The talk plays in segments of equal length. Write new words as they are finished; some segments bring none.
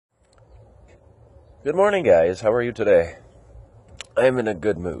Good morning, guys. How are you today? I'm in a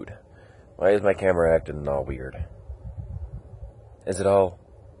good mood. Why is my camera acting all weird? Is it all...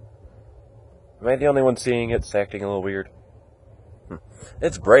 Am I the only one seeing it's acting a little weird?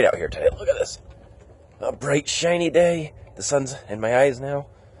 It's bright out here today. Look at this. A bright, shiny day. The sun's in my eyes now.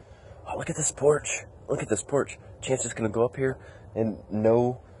 Oh, look at this porch. Look at this porch. Chance is going to go up here and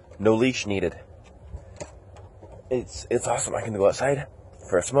no leash needed. It's awesome. I can go outside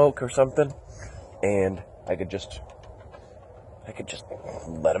for a smoke or something. And I could just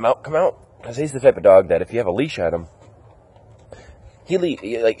let him out, come out. Because he's the type of dog that if you have a leash on him, he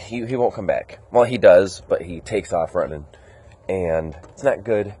won't come back. Well, he does, but he takes off running. And it's not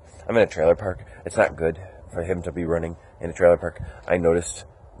good. I'm in a trailer park. It's not good for him to be running in a trailer park. I noticed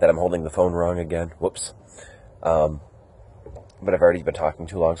that I'm holding the phone wrong again. Whoops. But I've already been talking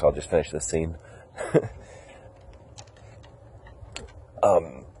too long, so I'll just finish this scene. What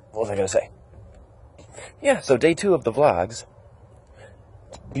was I going to say? Yeah, so day 2 of the vlogs.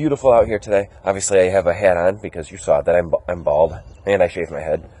 Beautiful out here today. Obviously, I have a hat on because you saw that I'm bald and I shaved my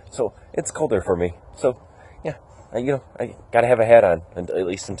head, so it's colder for me. So, yeah, I gotta have a hat on at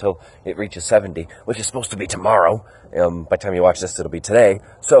least until it reaches 70, which is supposed to be tomorrow. By the time you watch this, it'll be today.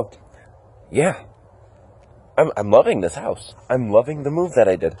 So, yeah, I'm loving this house. I'm loving the move that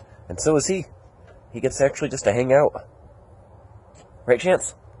I did, and so is he. He gets actually just to hang out. Right,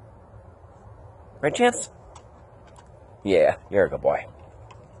 Chance? Right, Chance? Yeah, you're a good boy.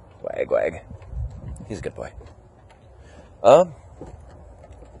 Wag. He's a good boy. But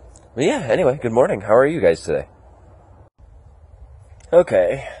yeah, anyway, good morning. How are you guys today?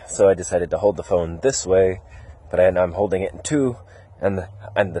 Okay, so I decided to hold the phone this way, but I'm holding it in 2 on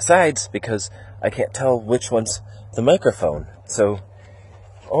the sides because I can't tell which one's the microphone. So,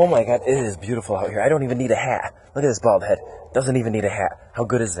 oh my god, it is beautiful out here. I don't even need a hat. Look at this bald head. Doesn't even need a hat. How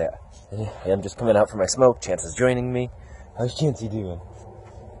good is that? I'm just coming out for my smoke. Chance is joining me. How's Chancey doing?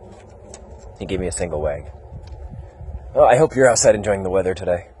 He gave me a single wag. Oh, I hope you're outside enjoying the weather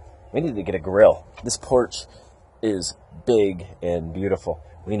today. We need to get a grill. This porch is big and beautiful.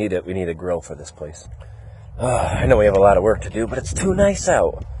 We need a grill for this place. I know we have a lot of work to do, but it's too nice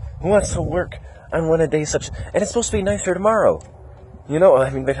out. Who wants to work on one a day such... And it's supposed to be nicer tomorrow. You know, I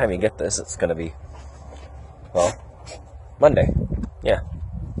mean, by the time you get this, it's going to be... Well, Monday. Yeah.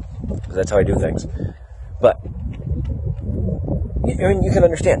 Because that's how I do things. But... I mean, you can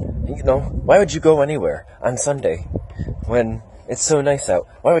understand. You know, why would you go anywhere on Sunday when it's so nice out?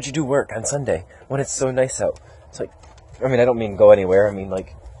 Why would you do work on Sunday when it's so nice out? It's like, I mean, I don't mean go anywhere. I mean,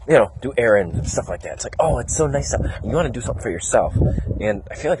 like, you know, do errands and stuff like that. It's like, oh, it's so nice out. You want to do something for yourself. And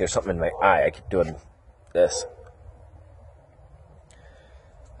I feel like there's something in my eye. I keep doing this.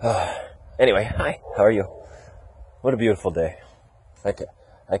 Anyway, hi. How are you? What a beautiful day. I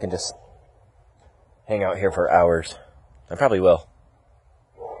can just hang out here for hours. I probably will.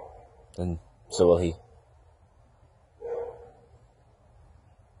 And so will he.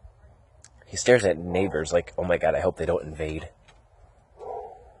 He stares at neighbors like, oh my god, I hope they don't invade.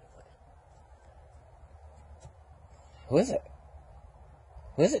 Who is it?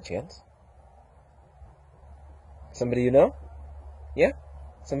 Who is it, Chance? Somebody you know? Yeah?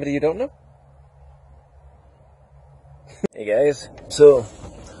 Somebody you don't know? Hey guys, so,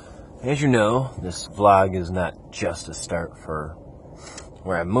 as you know, this vlog is not just a start for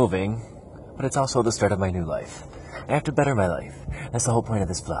where I'm moving, but it's also the start of my new life. I have to better my life. That's the whole point of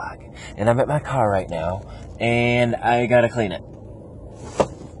this vlog. And I'm at my car right now, and I gotta clean it.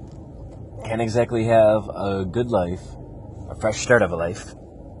 Can't exactly have a good life, a fresh start of a life.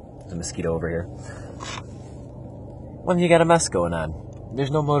 There's a mosquito over here. When you got a mess going on,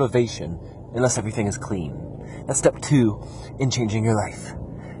 there's no motivation unless everything is clean. That's step 2 in changing your life.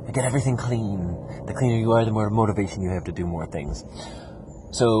 To get everything clean. The cleaner you are, the more motivation you have to do more things.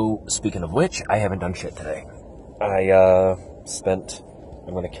 So, speaking of which, I haven't done shit today. I'm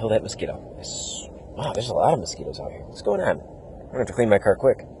gonna kill that mosquito. Wow, there's a lot of mosquitoes out here. What's going on? I'm gonna have to clean my car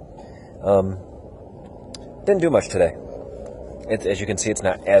quick. Didn't do much today. As you can see, it's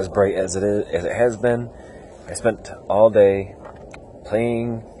not as bright as it has been. I spent all day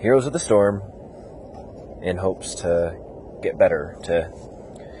playing Heroes of the Storm in hopes to get better, to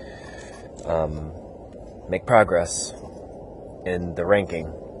make progress in the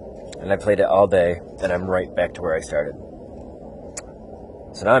ranking. And I played it all day, and I'm right back to where I started.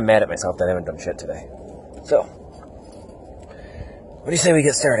 So now I'm mad at myself that I haven't done shit today. So, what do you say we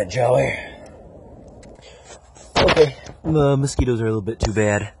get started, Joey? Okay, the mosquitoes are a little bit too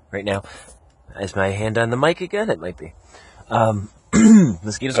bad right now. Is my hand on the mic again? It might be.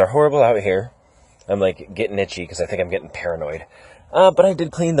 Mosquitoes are horrible out here. I'm like getting itchy because I think I'm getting paranoid. But I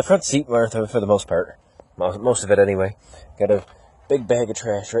did clean the front seat for the most part. Most of it anyway. Got a big bag of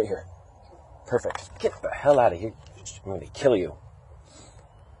trash right here. Perfect. Get the hell out of here. I'm going to kill you.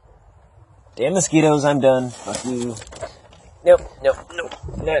 Damn mosquitoes, I'm done. Fuck you. Nope.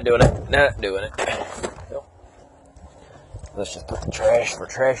 Not doing it. Nope. Let's just put the trash for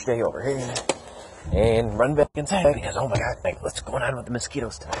trash day over here. And run back inside because, oh my god, what's going on with the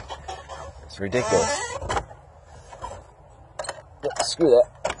mosquitoes tonight? It's ridiculous. Yep, screw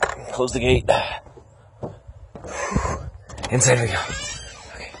that. Close the gate. Inside we go.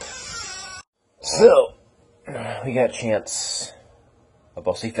 Okay. So, we got Chance. A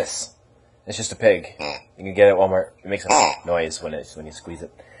Bocephus. It's just a pig. You can get it at Walmart. It makes a noise when you squeeze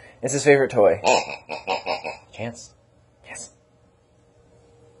it. It's his favorite toy. Chance? Yes.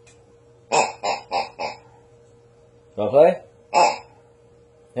 Wanna play?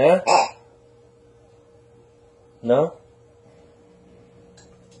 Yeah? No?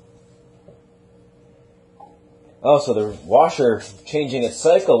 Oh, so the washer changing its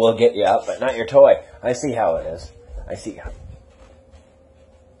cycle will get you out, but not your toy. I see how it is. I see how.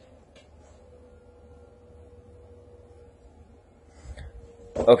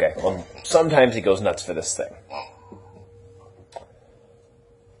 Okay, well, sometimes he goes nuts for this thing.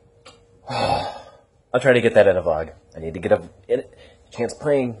 I'll try to get that in a vlog. I need to get a Chance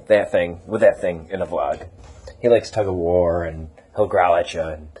playing that thing with that thing in a vlog. He likes tug of war, and he'll growl at you,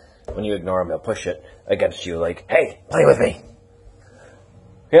 and when you ignore him, he'll push it against you like, hey, play with me.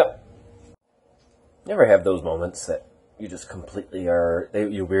 Yep. You ever have those moments that you just completely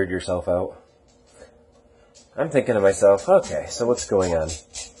you weird yourself out? I'm thinking to myself, okay, so what's going on?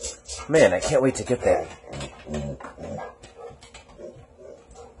 Man, I can't wait to get that.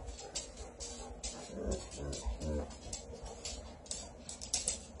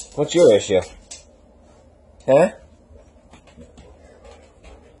 What's your issue? Huh?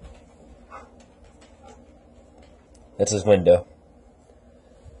 That's his window.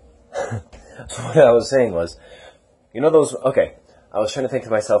 So what I was saying was, you know those, okay, I was trying to think to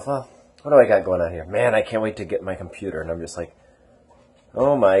myself, well, what do I got going on here? Man, I can't wait to get my computer. And I'm just like,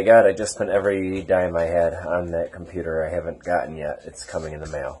 oh my god, I just spent every dime I had on that computer I haven't gotten yet. It's coming in the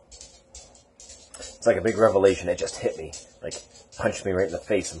mail. It's like a big revelation. It just hit me. Like, punched me right in the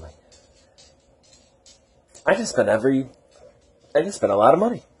face. I'm like, I just spent a lot of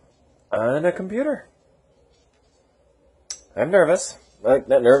money on a computer. I'm nervous. Like,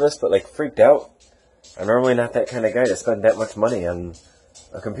 not nervous, but like freaked out. I'm normally not that kind of guy to spend that much money on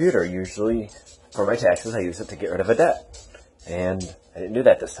a computer. Usually, for my taxes, I use it to get rid of a debt. And I didn't do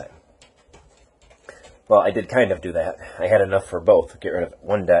that this time. Well, I did kind of do that. I had enough for both. Get rid of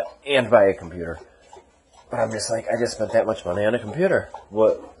one debt and buy a computer. But I'm just like, I just spent that much money on a computer.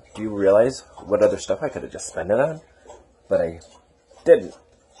 What? Do you realize what other stuff I could have just spent it on? But I didn't.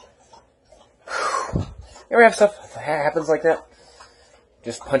 You ever have stuff that happens like that?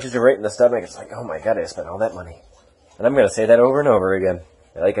 Just punches you right in the stomach. It's like, oh my god, I spent all that money. And I'm going to say that over and over again.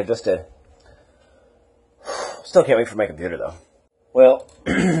 Like I just did. Still can't wait for my computer, though. Well,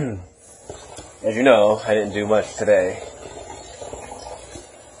 as you know, I didn't do much today.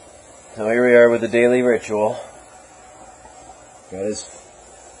 So here we are with the daily ritual. Got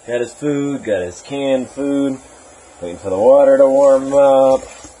his food, got his canned food, waiting for the water to warm up.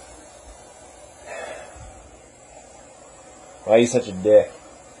 Why are you such a dick?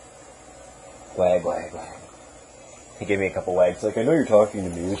 Wag, wag, wag. He gave me a couple wags, like, I know you're talking to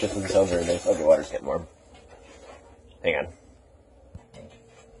me, which just doesn't sound very nice. Oh, the water's getting warm. Hang on.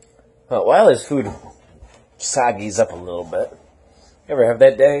 Well, while his food soggies up a little bit, you ever have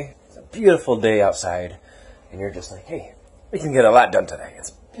that day? It's a beautiful day outside, and you're just like, hey, we can get a lot done today.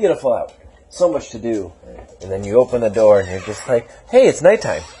 It's beautiful out. So much to do. And then you open the door, and you're just like, hey, it's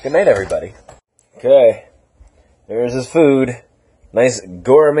nighttime. Good night, everybody. Okay. There's his food. Nice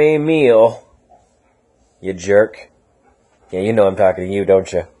gourmet meal. You jerk. Yeah, you know I'm talking to you,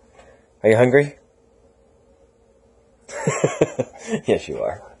 don't you? Are you hungry? Yes, you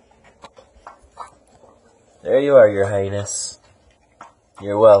are. There you are, Your Highness.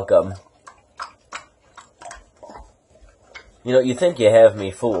 You're welcome. You know, you think you have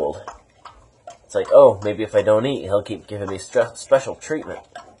me fooled. It's like, oh, maybe if I don't eat, he'll keep giving me special treatment.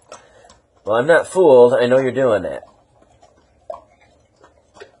 Well, I'm not fooled. I know you're doing that.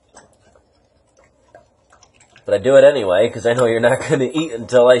 But I do it anyway, because I know you're not going to eat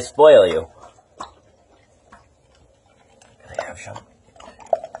until I spoil you. Can I have some?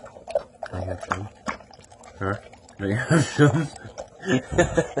 Can I have some? Huh? Can I have some?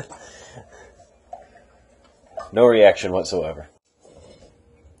 No reaction whatsoever.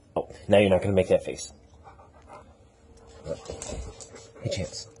 Oh, now you're not going to make that face. Hey,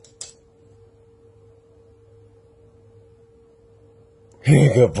 Chance.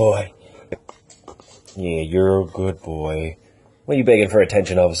 You're a good boy. Yeah, you're a good boy. What are you begging for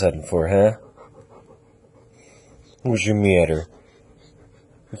attention all of a sudden for, huh? What's your matter?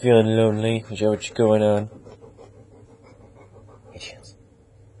 You feeling lonely? Is that what's going on? Hey, Chance.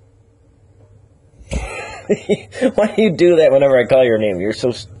 Why do you do that whenever I call your name? You're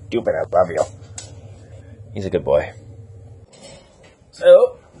so stupid, I love you. He's a good boy.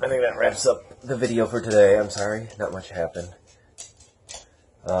 So, I think that wraps up the video for today. I'm sorry, not much happened.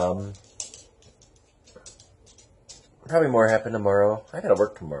 Probably more happen tomorrow. I gotta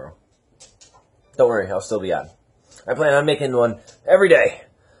work tomorrow. Don't worry, I'll still be on. I plan on making one every day.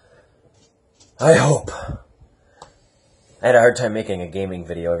 I hope. I had a hard time making a gaming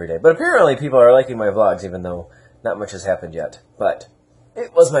video every day. But apparently people are liking my vlogs, even though not much has happened yet. But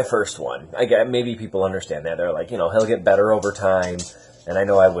it was my first one. I get, maybe people understand that. They're like, you know, he'll get better over time. And I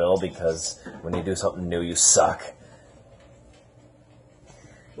know I will, because when you do something new, you suck.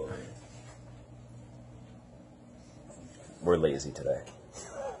 We're lazy today.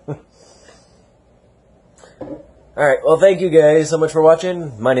 Alright, well thank you guys so much for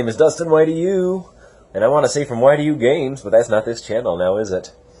watching. My name is Dustin, why do you? And I want to say from Why Do You Games, but that's not this channel now, is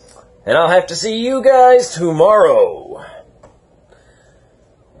it? And I'll have to see you guys tomorrow.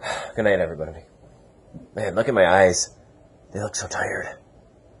 Good night, everybody. Man, look at my eyes. They look so tired.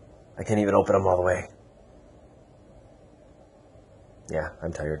 I can't even open them all the way. Yeah,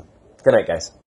 I'm tired. Good night, guys.